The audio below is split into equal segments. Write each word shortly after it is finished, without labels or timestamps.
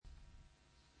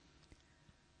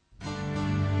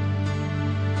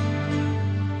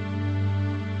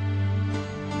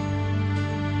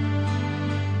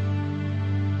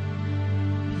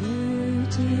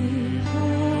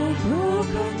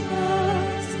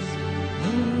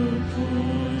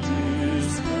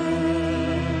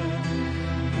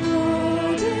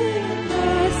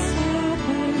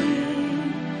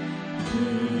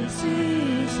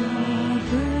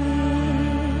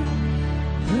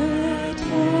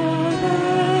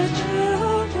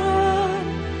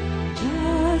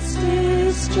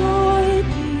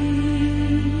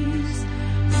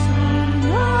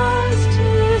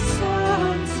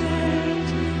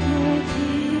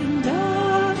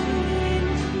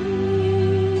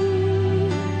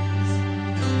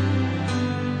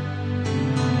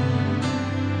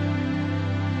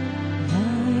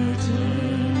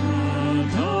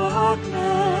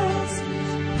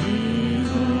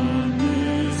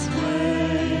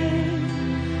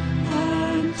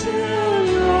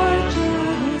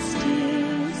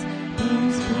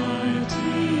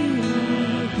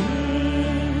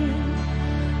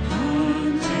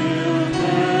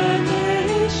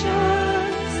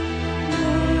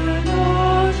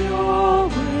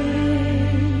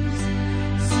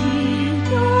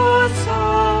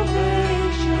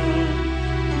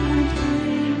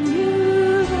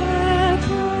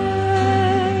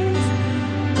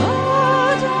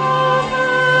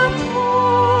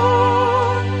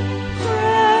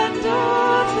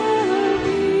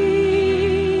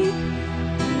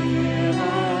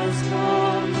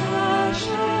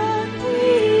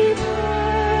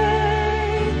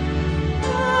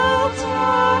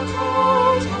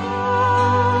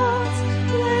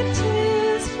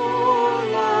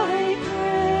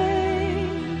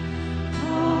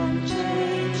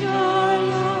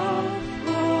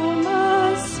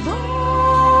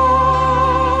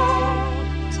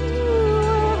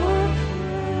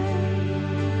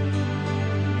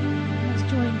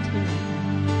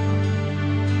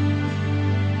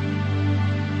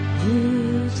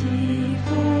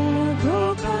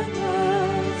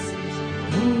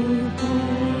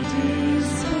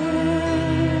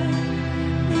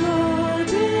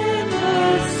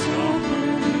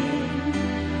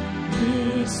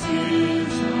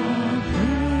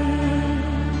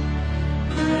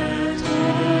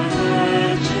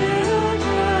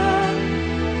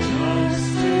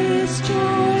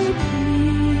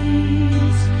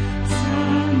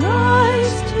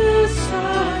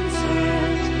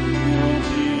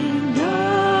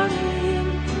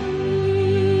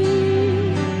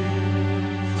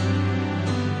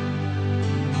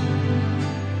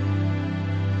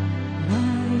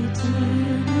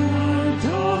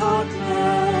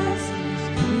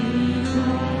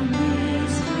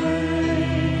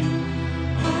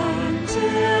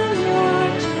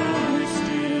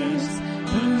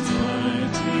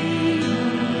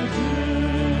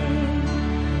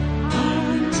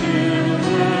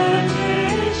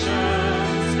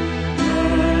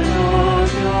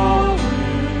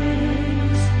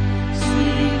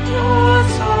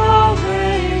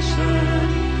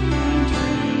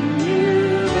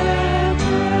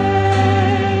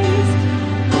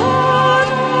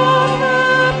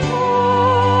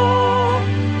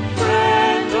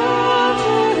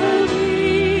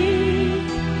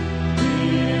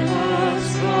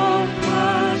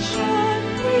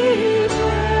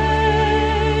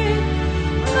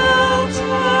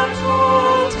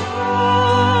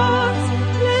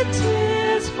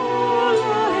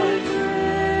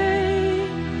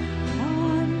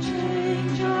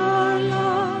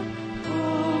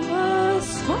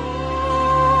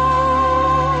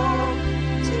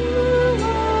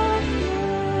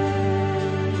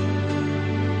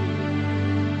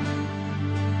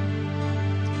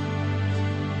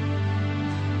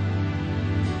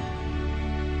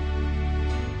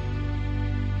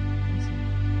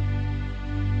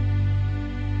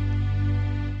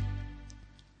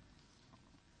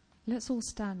Let's all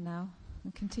stand now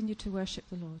and continue to worship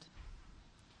the Lord.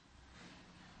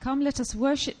 Come, let us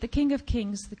worship the King of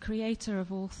Kings, the Creator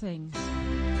of all things.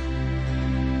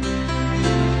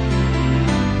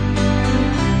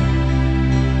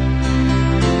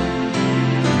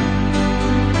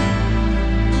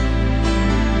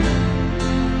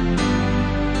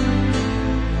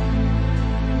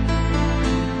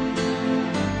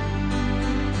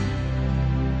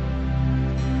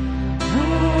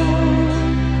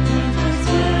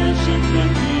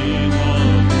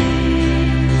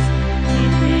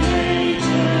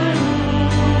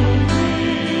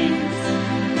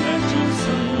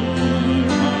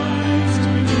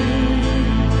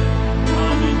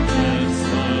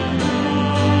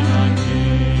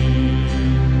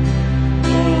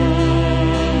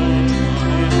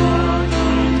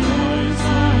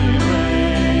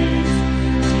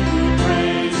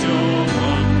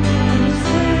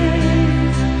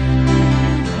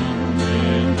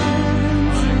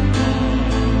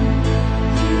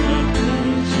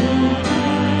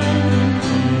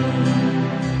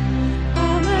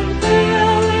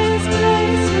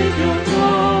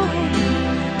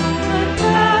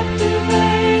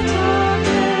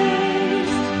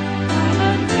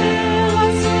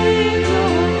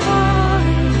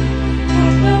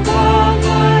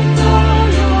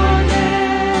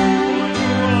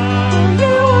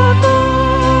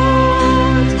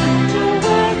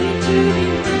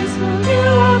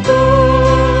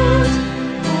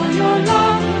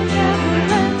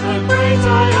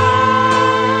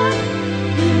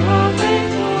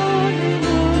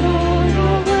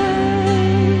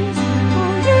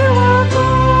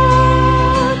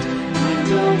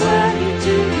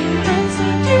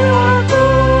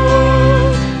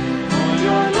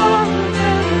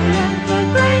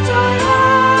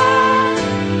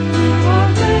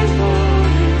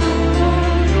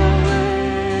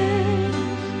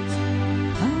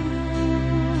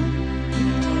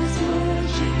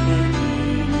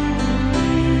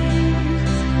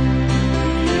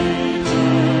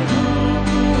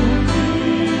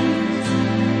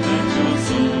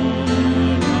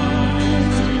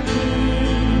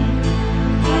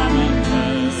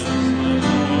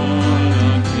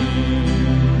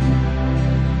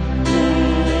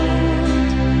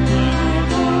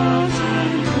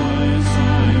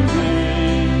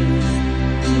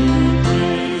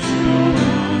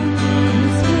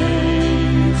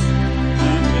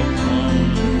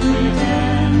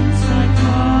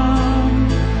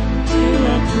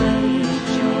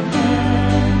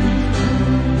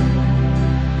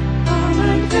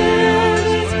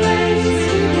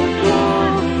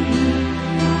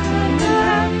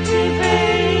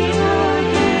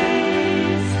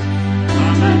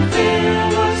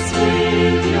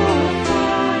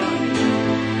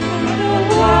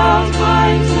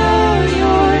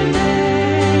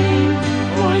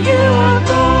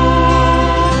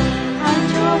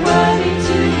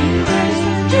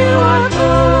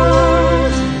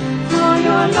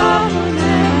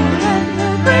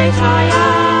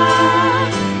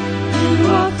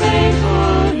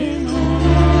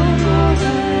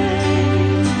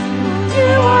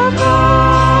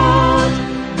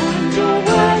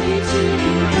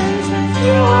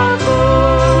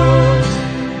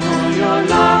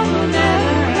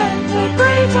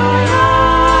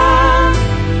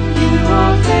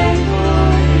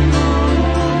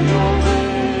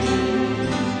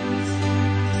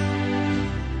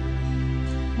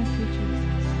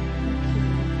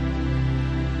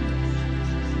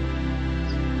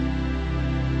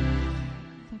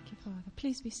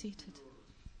 Please be seated.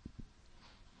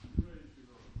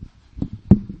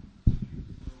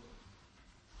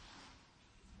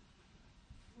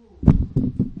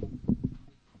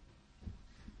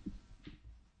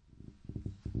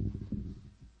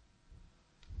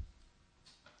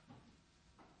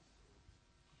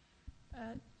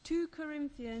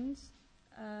 Corinthians,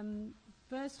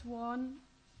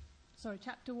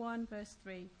 chapter 1, verse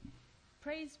 3.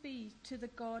 Praise be to the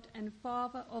God and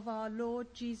Father of our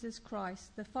Lord Jesus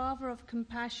Christ, the Father of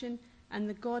compassion and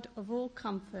the God of all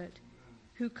comfort,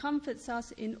 who comforts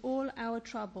us in all our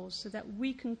troubles, so that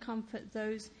we can comfort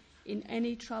those in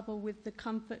any trouble with the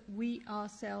comfort we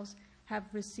ourselves have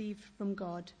received from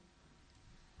God.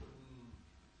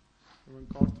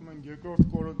 Կարդում ենք երկրորդ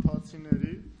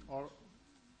Կորինթացիների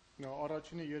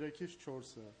առաջինի 3-ից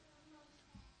 4-ը։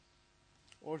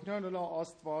 Օրհնյալ լա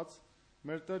Աստված,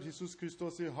 մեր Տեր Հիսուս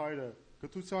Քրիստոսի Հայրը,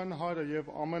 գթության Հայրը եւ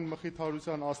ամեն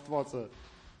մխիթարության Աստվածը,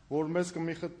 որ մեզ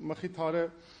կմխիթարե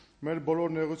մեր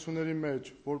բոլոր նեղությունների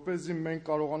մեջ, որպեսզի մենք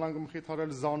կարողանանք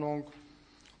մխիթարել զանոնք,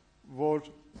 որ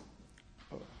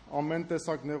ամեն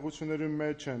տեսակ նեղությունների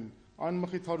մեջ են, այն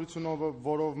մխիթարությունով,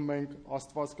 որով մենք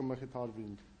Աստված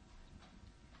կմխիթարվենք։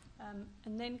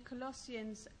 And then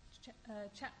Colossians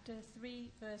chapter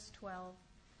 3 verse 12.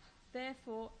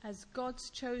 Therefore, as God's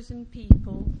chosen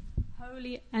people,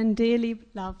 holy and dearly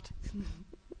loved,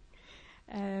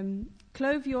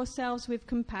 clothe yourselves with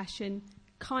compassion,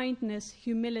 kindness,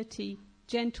 humility,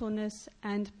 gentleness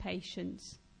and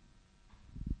patience.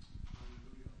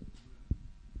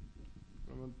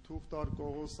 Թուղթար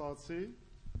Կողոսացի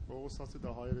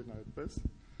դա հայերեն այդպես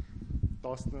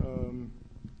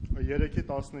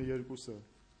 3:12-ը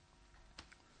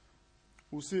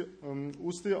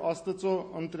Ուստի Աստծո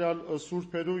ընտրյալ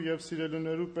սուրբերու եւ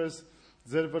սիրելուներու պես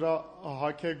ձեր վրա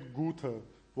հագեք գութը,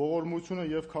 ողորմությունը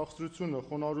եւ քաղցրությունը,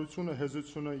 խոնարհությունը,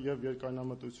 հեզությունը եւ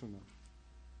երկայնամտությունը։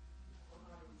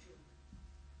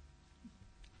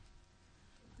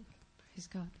 Praise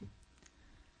God.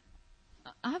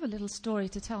 I have a little story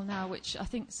to tell now, which I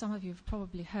think some of you have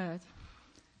probably heard.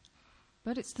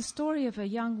 But it's the story of a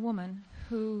young woman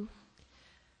who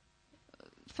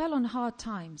fell on hard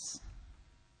times.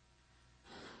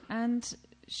 And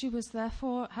she was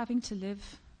therefore having to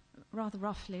live rather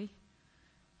roughly.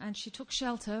 And she took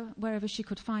shelter wherever she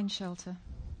could find shelter.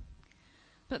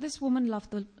 But this woman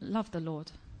loved the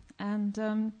Lord.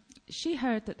 And she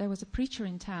heard that there was a preacher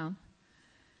in town.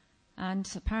 And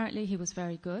apparently he was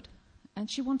very good. And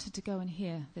she wanted to go and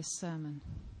hear this sermon.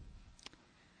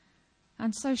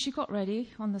 And so she got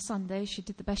ready on the Sunday. She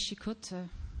did the best she could to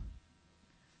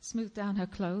smooth down her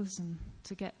clothes and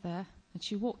to get there. And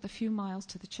she walked a few miles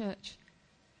to the church.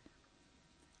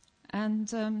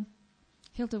 And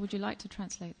Hilda, would you like to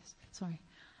translate this? Sorry.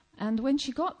 And when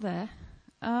she got there,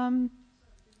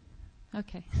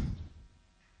 okay.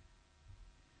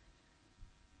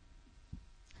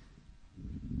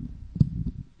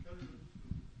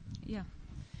 Yeah.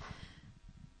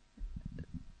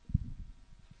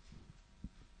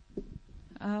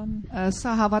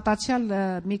 Սա հավատացյալ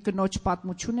մի կնոջ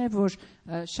պատմություն է, որ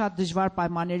շատ դժվար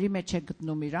պայմանների մեջ է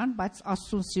գտնում իրան, բայց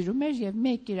Աստծուն սիրում էր եւ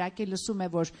մեկ Կիրակի լսում է,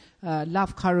 որ լավ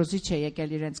քարոզիչ է եկել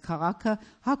իրենց քաղաքը,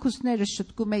 հագուստները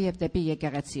շտկում է եւ դեպի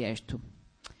եկեղեցի է երթում։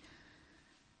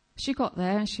 She got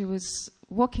there and she was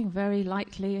walking very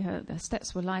lightly, her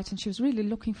steps were light, and she was really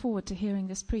looking forward to hearing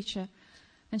this preacher.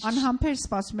 And Անհամբեր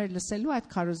սպասում էր լսելու այդ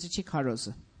քարոզիչի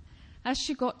քարոզը։ as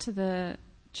she got to the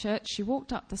church, she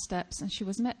walked up the steps and she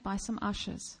was met by some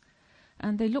ushers.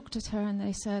 And they looked at her and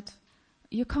they said,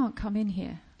 "You can't come in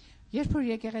here." Երբ որ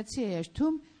եկեղեցի է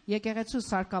երթում, եկեղեցու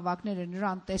սարկավակները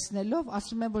նրան տեսնելով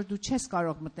ասում են, որ դու չես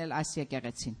կարող մտնել այս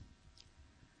եկեղեցին։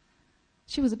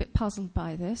 She was a bit puzzled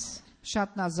by this,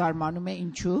 Շատ նա զարմանում է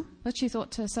ինչու։ but she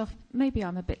thought to herself, maybe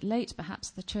I'm a bit late,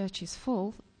 perhaps the church is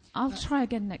full. I'll try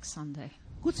again next Sunday.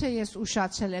 Գուցե ես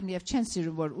ուշացել եմ եւ չեն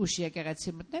սիրում որ ուշ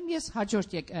եկեղեցի մտնեմ, ես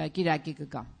հաջորդ Կիրակի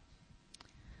կգամ։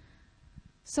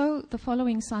 So the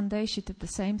following Sunday she did the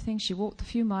same thing. She walked a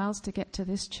few miles to get to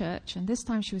this church, and this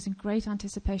time she was in great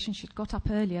anticipation. She'd got up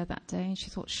earlier that day and she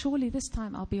thought, surely this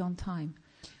time I'll be on time.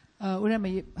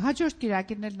 Ուրեմն հաջորդ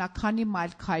Կիրակին էլ նա քանի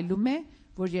մայլ քայլում է,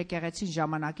 որ եկեղեցին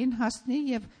ժամանակին հասնի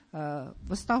եւ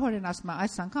վստահորեն ասում է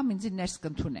այս անգամ ինձ ներս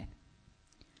կընդունեն։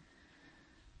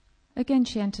 Again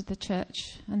she entered the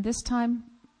church, and this time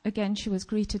again she was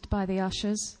greeted by the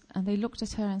ushers, and they looked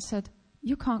at her and said,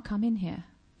 "You can't come in here."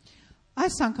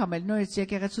 Այս անգամ էլ նորից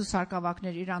եկեղեցու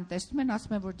սարկավակներ իրան տեսնում են,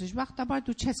 ասում են, որ դժբախտաբար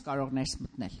դու չես կարող ներս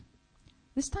մտնել։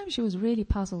 This time she was really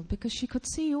puzzled because she could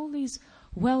see all these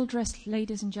well-dressed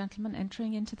ladies and gentlemen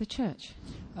entering into the church.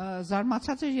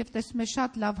 Զարմացած էր եւ տեսնում է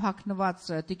շատ լավ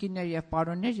հագնված տիկիններ եւ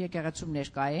պարոններ եկեղեցում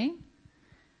ներկա էին։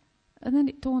 And then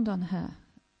it dawned on her,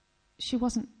 she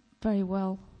wasn't very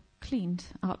well cleaned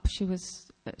up. She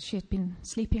had been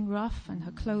sleeping rough and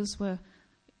her clothes were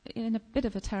in a bit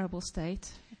of a terrible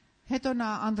state. Հետո նա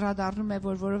անդրադառնում է,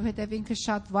 որ որովհետև ինքը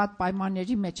շատ վատ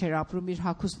պայմանների մեջ էր ապրում, իր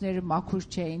հագուստները մաքուր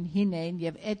չէին, հին էին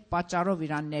եւ այդ պատճառով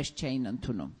իրան ներս չէին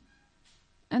ընդունում։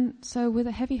 And so with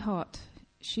a heavy heart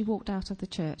she walked out of the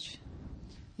church.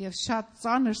 Եվ շատ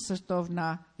ծանր սրտով նա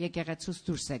եկեղեցուց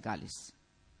դուրս է գալիս։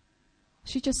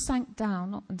 She just sank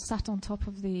down and sat on top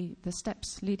of the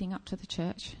steps leading up to the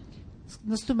church.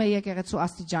 Նստում է եկեղեցու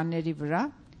աստիճանների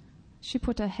վրա։ She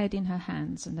put her head in her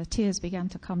hands and the tears began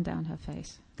to come down her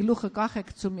face. Գլուխը կախ է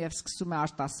գցում եւ սկսում է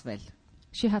արտասվել։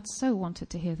 She had so wanted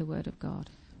to hear the word of God.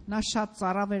 Նա շատ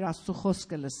ծարավ էր Աստծո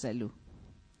խոսքը լսելու։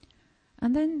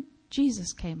 And then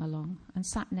Jesus came along and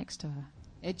sat next to her.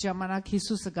 Այդ ժամանակ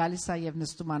Հիսուսը գալիս է եւ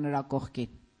նստում է նրա կողքին։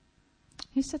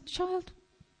 He said, "Child,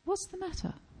 what's the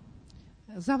matter?"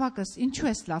 Զավակս, ինչու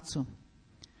ես լացում։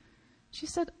 She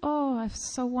said, "Oh, I've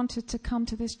so wanted to come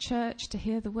to this church to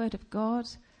hear the word of God,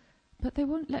 but they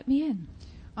won't let me in."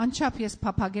 Անչափ ես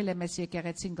փափագել եմ ես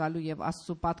եկեղեցին գալու եւ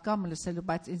Աստծո պատկամը լսելու,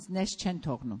 բայց ինձ ներս չեն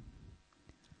թողնում։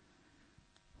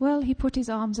 Well, he put his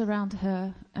arms around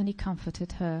her and he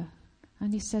comforted her.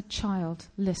 And he said, "Child,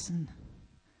 listen.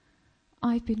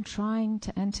 I've been trying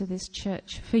to enter this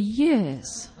church for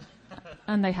years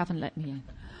and they haven't let me in."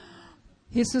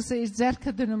 Հիսուսը իր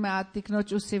ձեռքը դնում է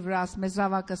ատիկնոջ ուսի վրա, ասում է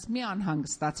զավակս մի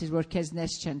անհանգստացիր, որ քեզ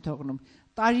ներս չեն թողնում։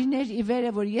 Տարիներ ի վեր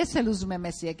է, որ ես էլ ուզում եմ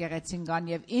ես եկեղեցին գան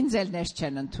եւ ինձ էլ ներս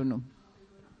չեն ընդունում։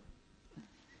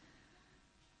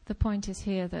 The point is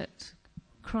here that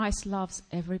Christ loves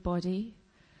everybody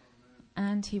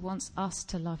and he wants us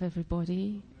to love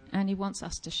everybody and he wants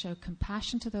us to show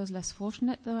compassion to those less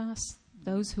fortunate than us,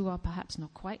 those who are perhaps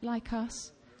not quite like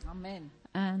us. Amen.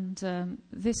 And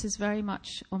this is very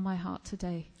much on my heart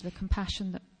today, the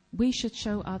compassion that we should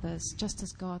show others just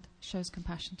as God shows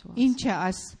compassion to us. Ինչ է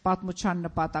այս պատմության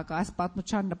նպատակը? Այս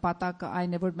պատմության նպատակը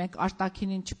այն է, որ մենք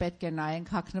արտաքինին չպետք է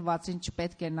նայենք, հագնվածին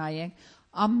չպետք է նայենք,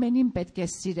 ամենին պետք է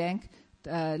սիրենք,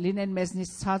 լինեն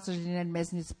մեզնից ցածր, լինեն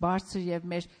մեզնից բարձր եւ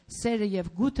մեր սերը եւ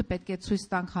գութը պետք է ցույց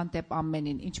տանք հանդեպ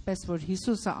ամենին, ինչպես որ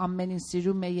Հիսուսը ամենին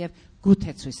սիրում է եւ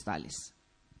գութ է ցույց տալիս։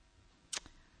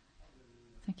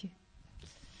 Thank you.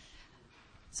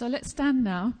 So let's stand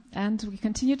now and we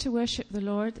continue to worship the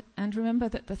Lord and remember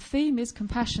that the theme is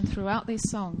compassion throughout these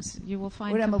songs. You will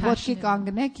find Ուրեմն ոտքի compassion.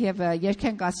 կանգնեք եւ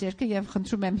երգենք այս երգը եւ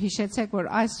խնդրում եմ հիշեցեք,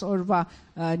 որ այս օրվա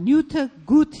նյութը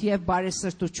գութ եւ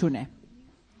բարեսրտություն է։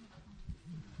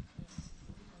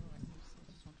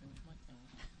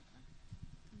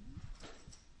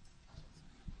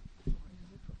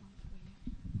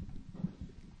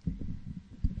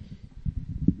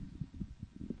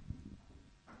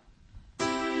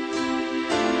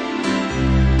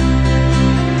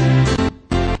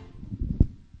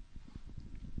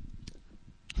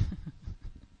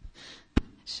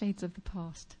 Shades of the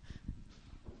past.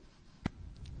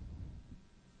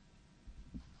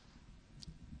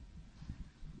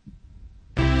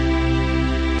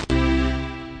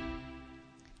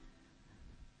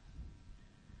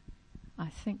 I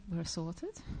think we're sorted.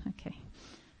 Okay.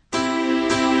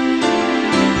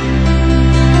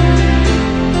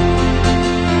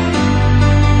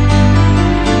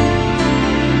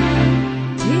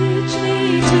 Teach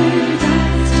me to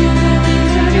dance to the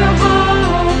beat of your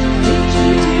heart. Teach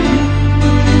me to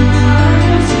move in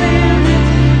your spirit.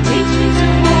 Teach me to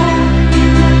walk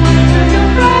in the light of your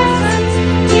presence.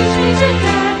 Teach me to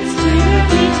dance to the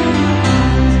beat of your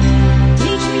heart.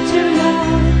 Teach me to love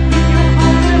with your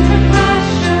heart of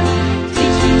compassion.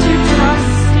 Teach me to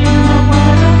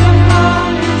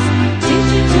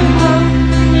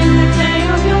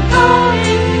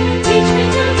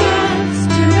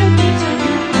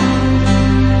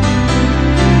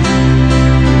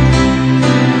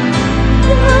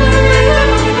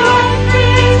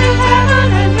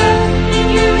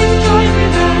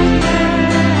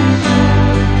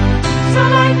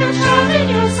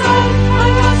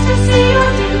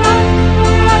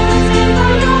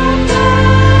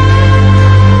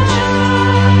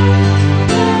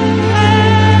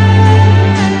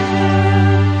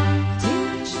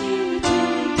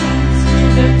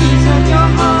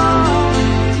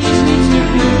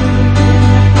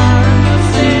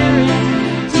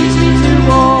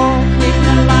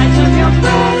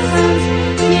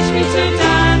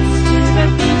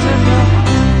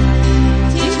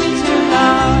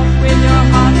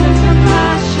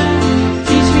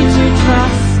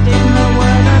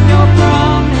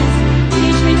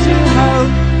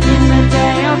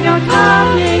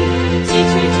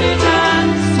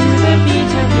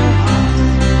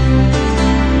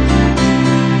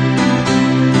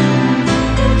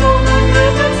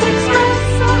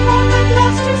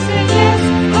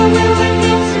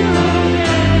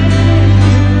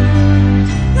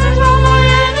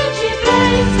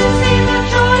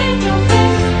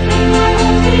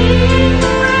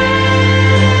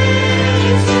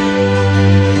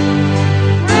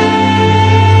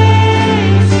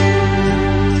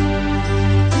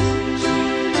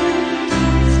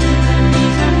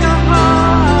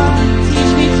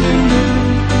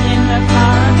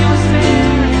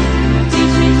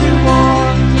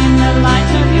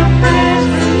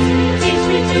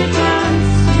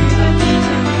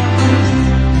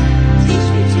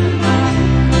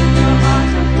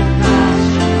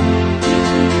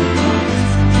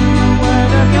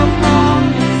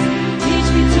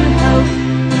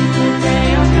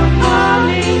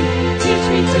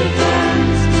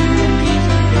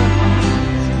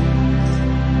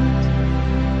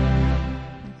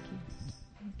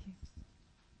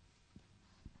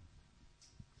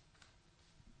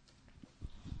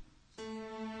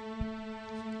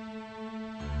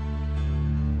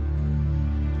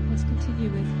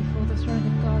before the throne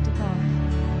of God above.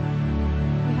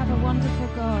 We have a wonderful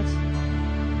God.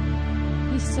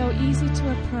 He's so easy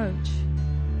to approach.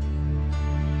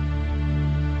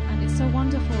 And it's so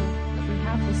wonderful that we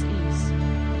have this ease.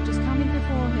 Just coming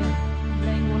before Him,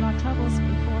 laying all our troubles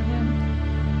before Him,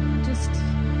 and just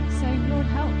saying, Lord,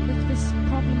 help, lift this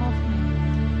problem off me.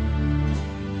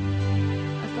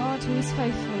 A God who is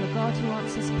faithful, a God who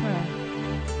answers prayer.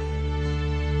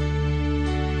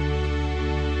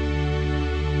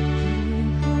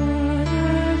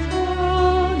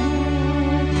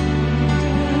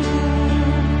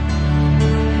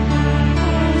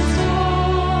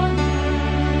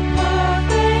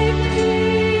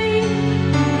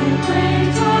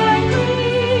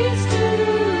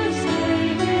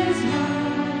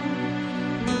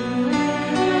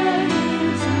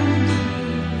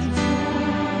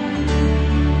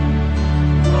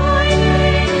 My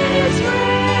name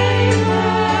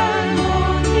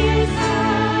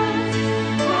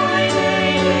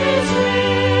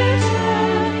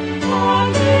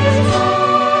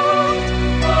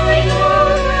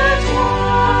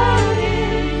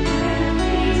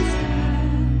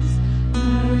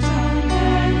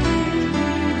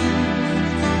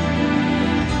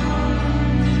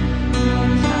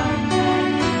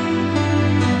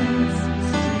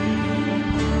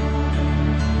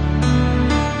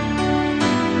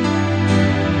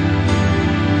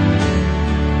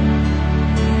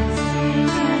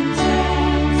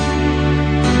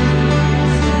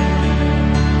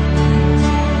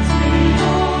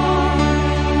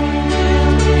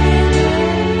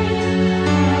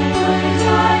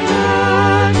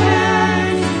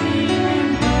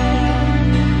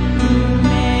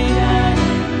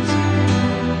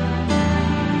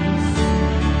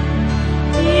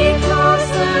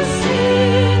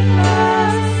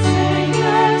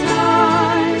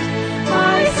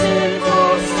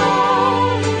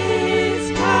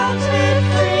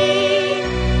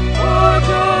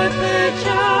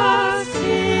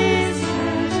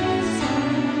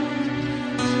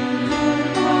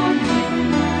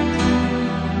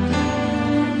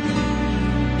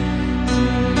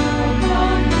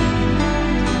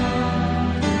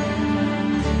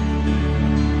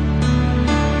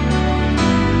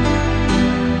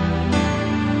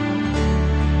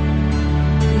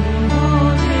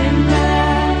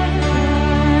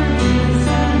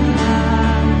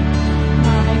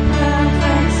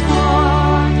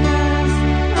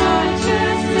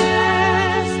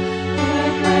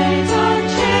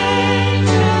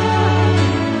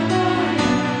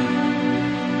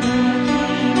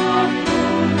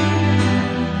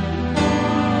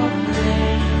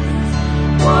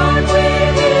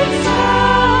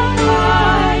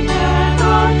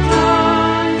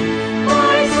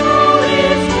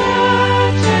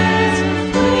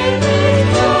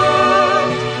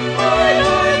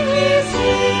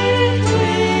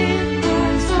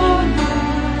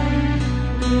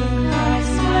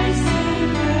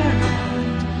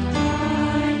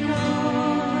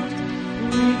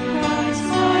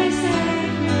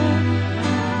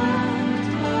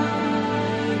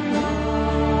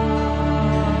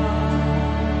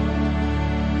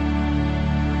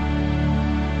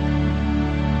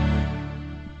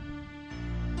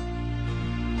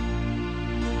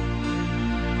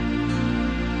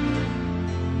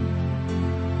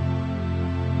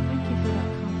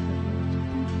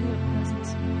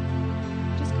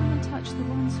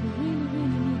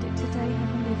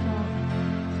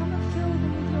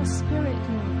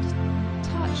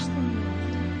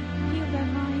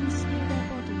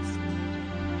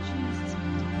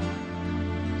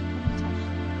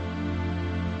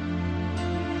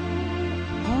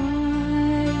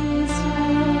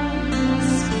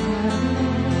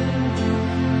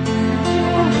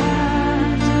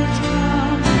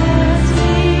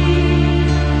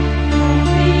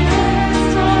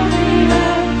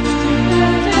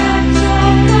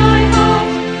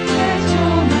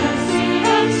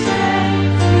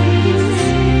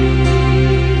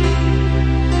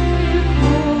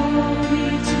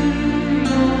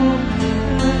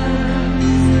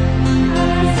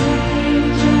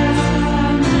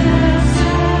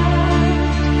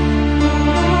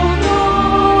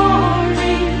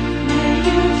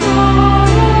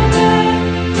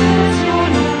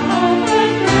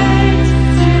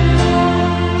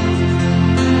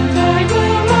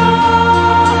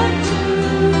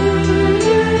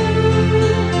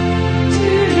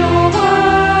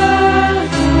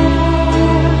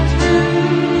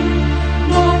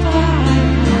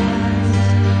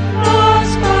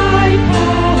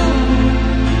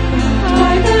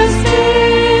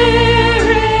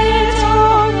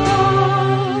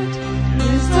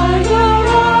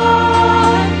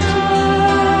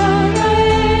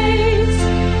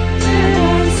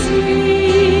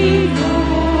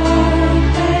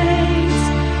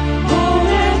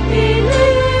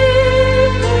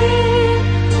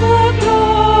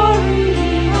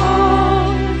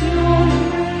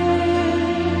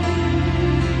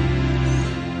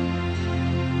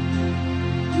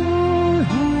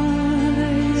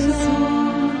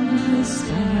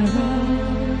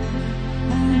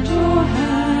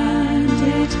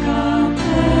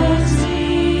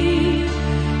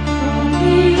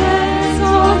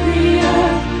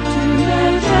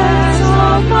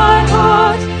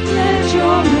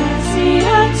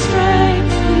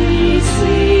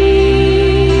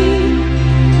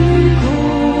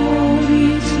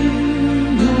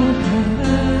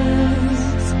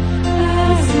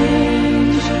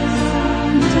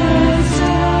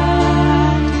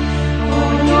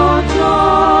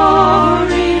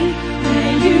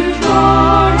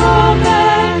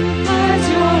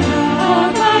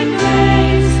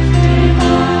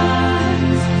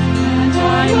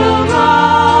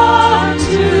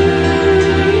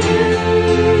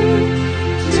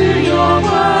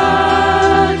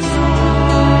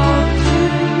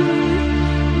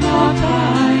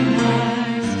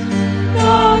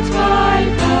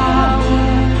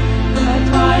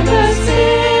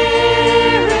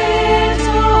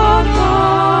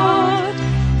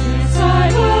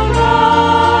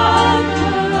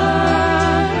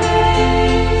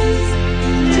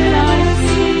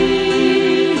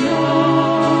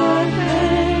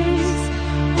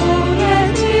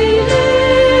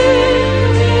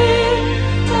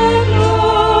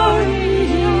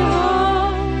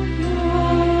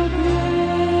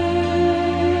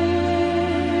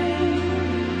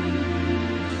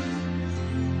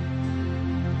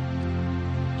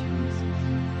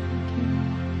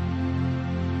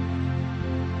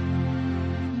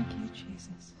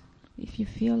If you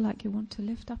feel like you want to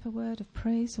lift up a word of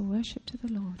praise or worship to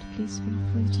the Lord, please feel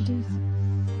free to do so.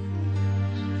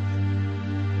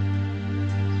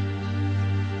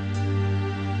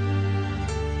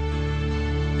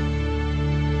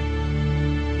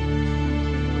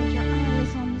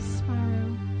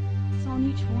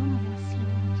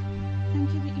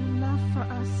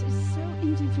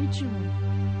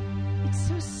 It's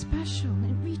so special.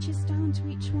 It reaches down to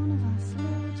each one of us.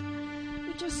 Lord,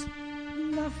 we just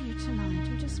love you tonight.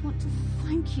 We just want to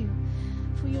thank you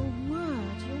for your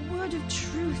word of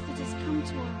truth that has come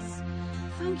to us.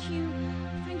 Thank you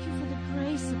for the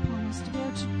grace upon us to be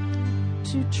able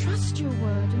to trust your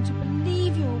word and to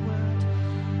believe your word,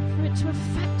 for it to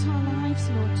affect our lives,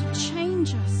 Lord, to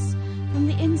change us from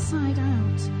the inside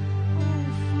out. Oh,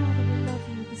 Father, we love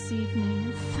you this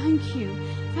evening. Thank you.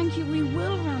 Thank you. We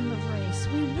will run the race.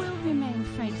 We will remain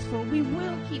faithful. We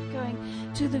will keep going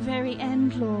to the very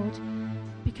end, Lord,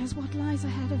 because what lies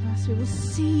ahead of us, we will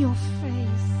see your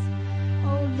face.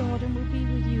 Oh, Lord, and we'll be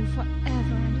with you forever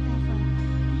and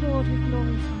ever. Lord, we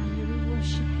glorify you. We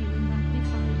worship you. We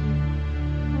magnify you.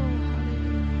 Oh,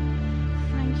 hallelujah.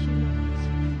 Thank you, Lord.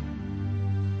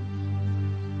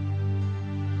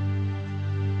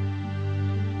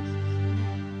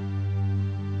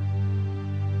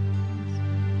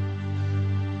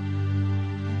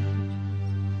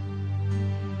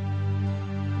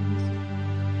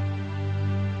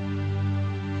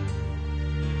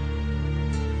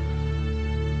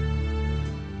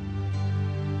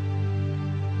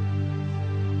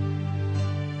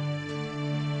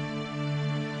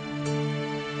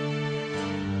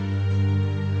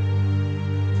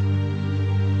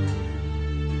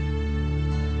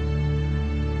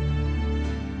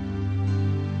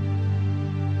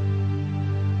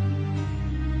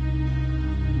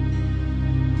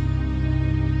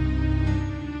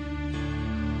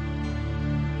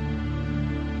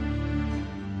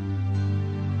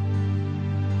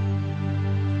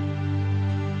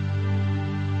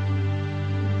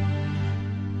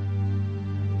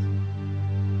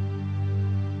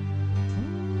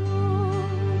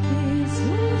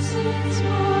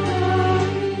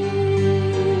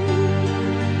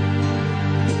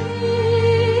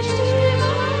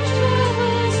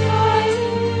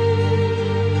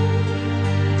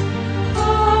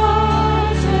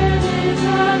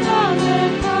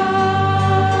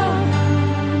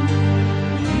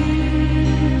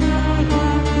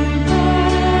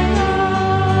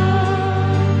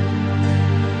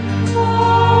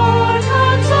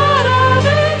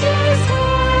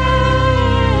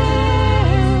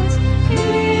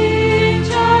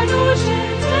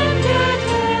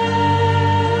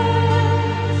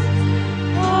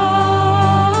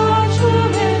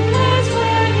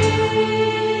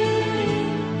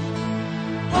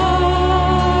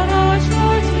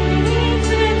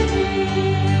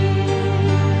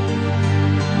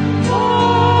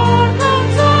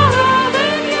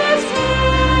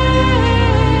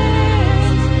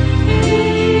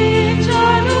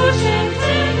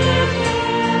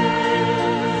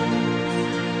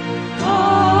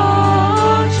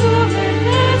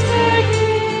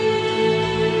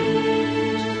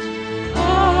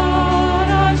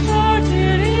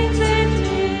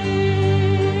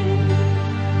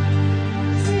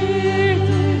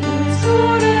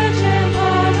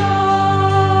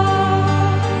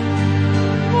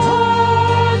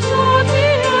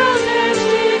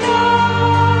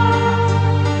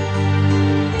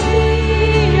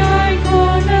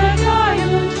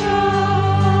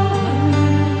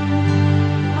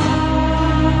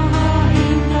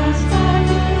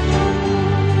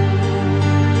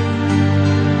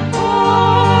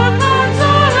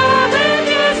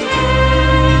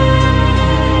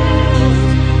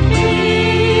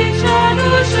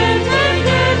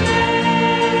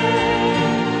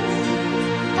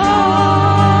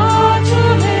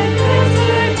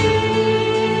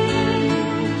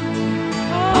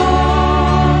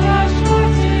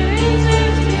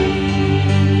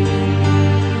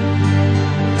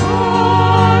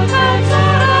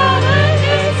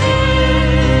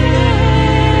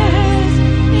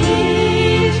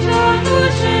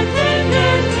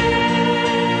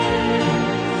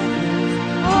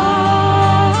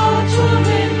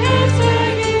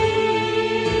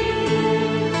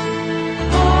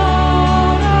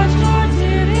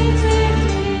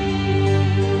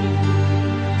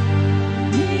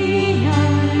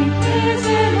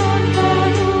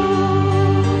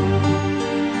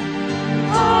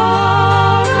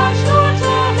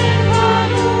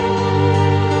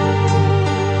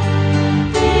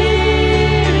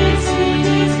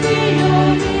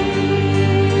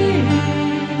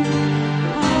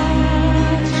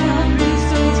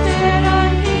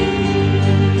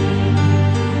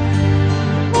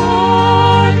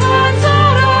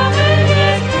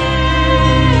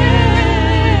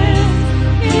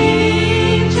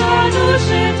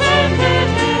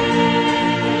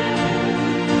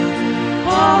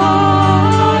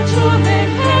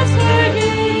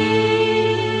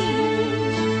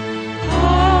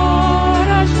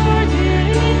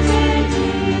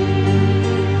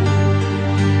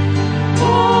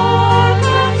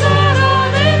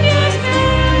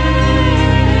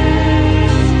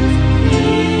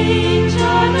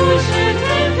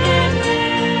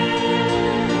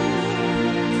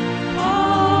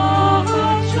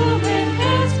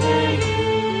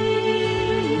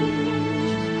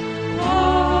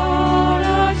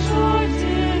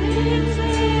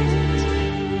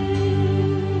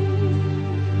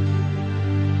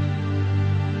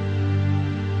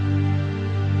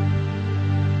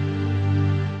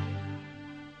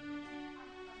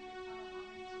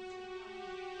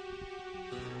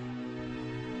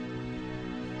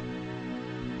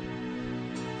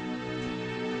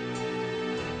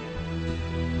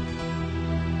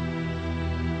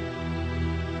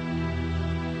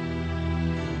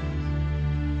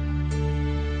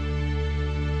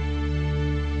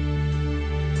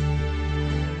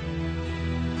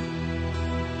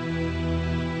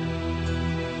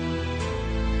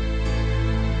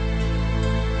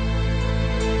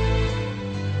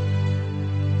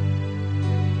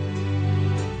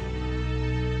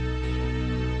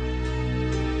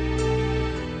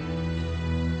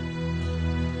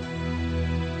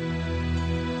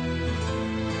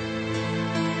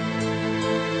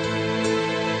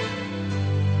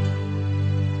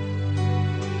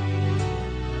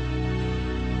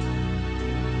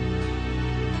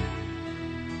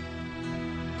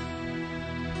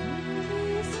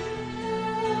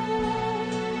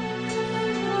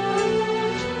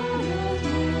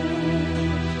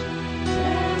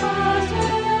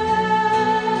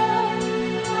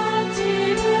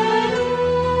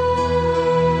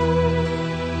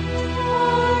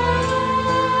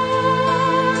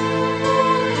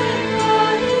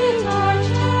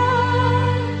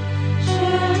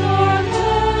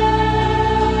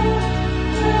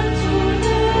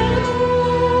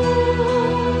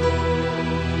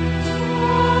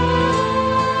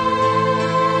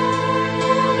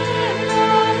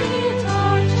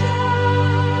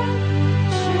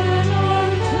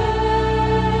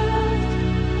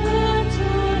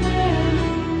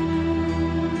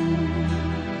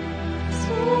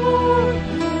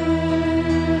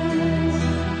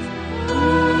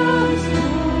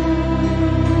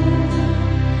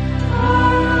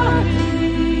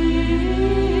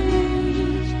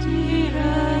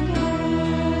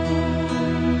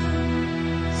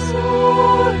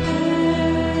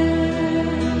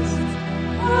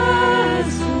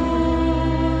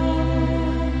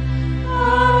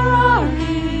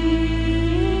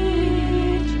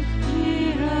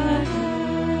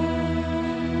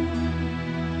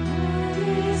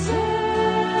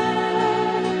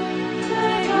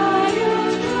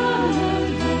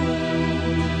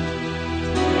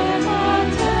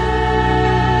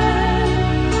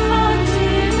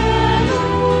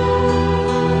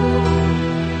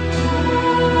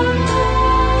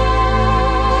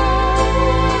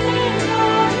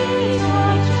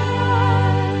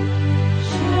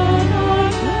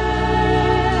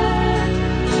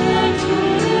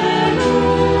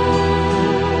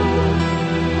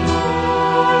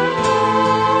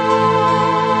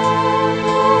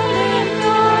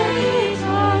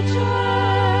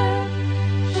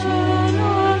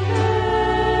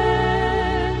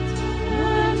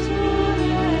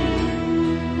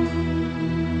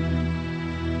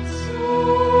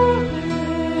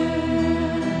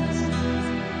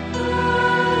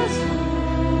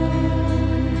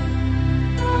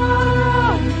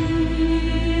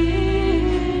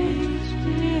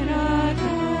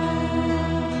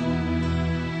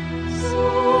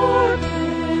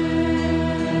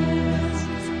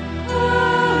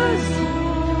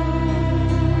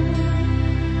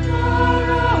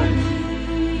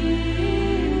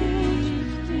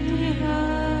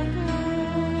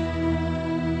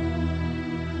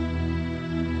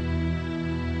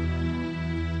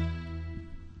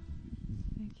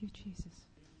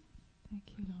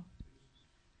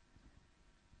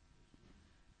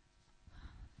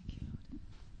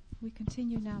 we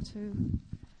continue now to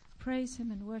praise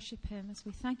him and worship him as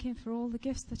we thank him for all the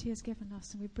gifts that he has given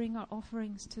us, and we bring our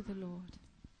offerings to the Lord.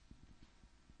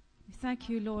 We thank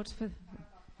you, Lord,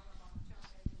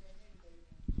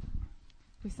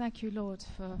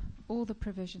 for all the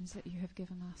provisions that you have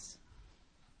given us.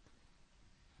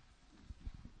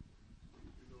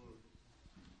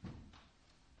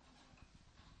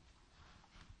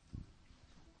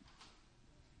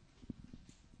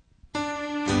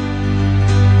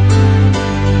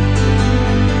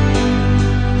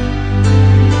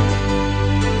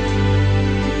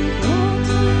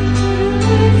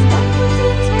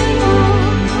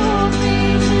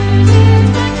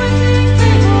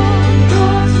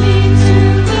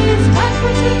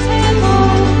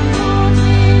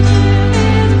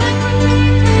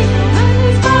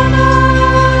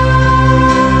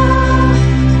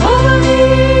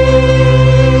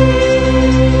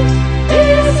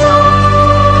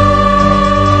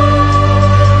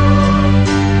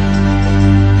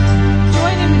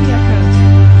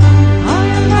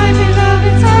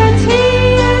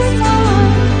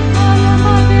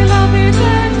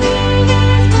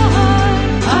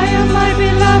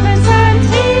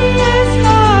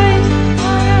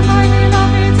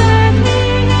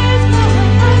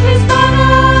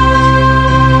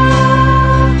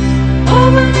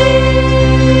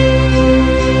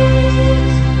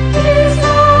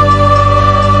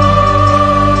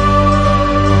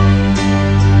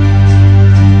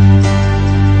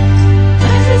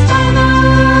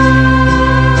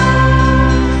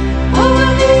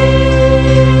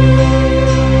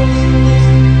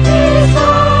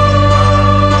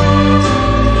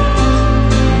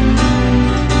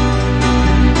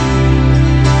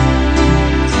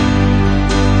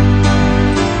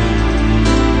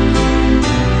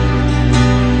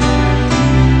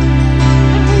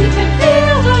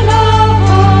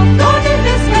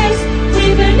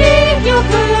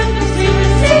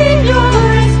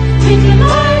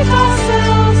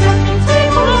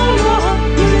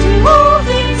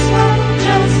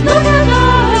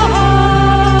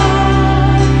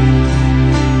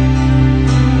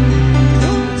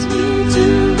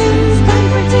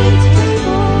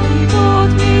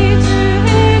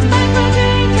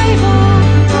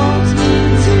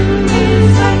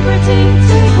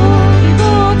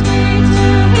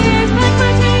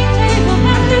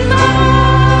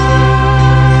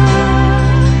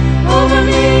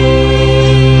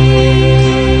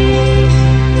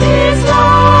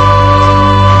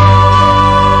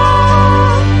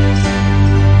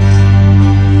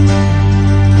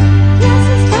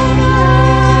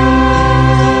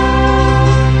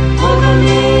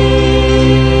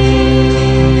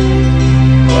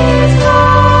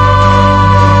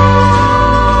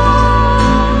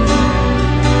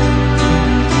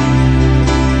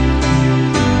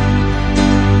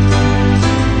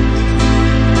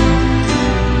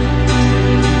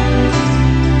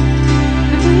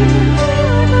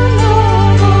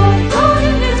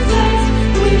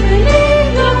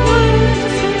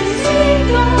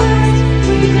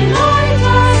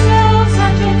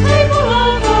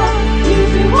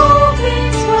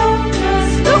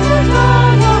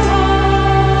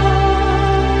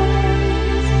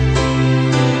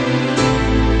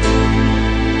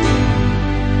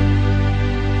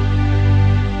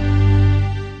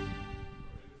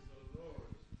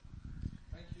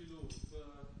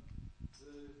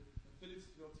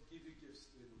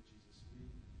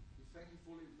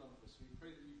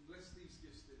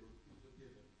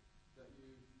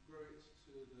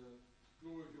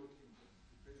 Glory of your kingdom.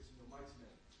 We pray this in your mighty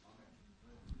name.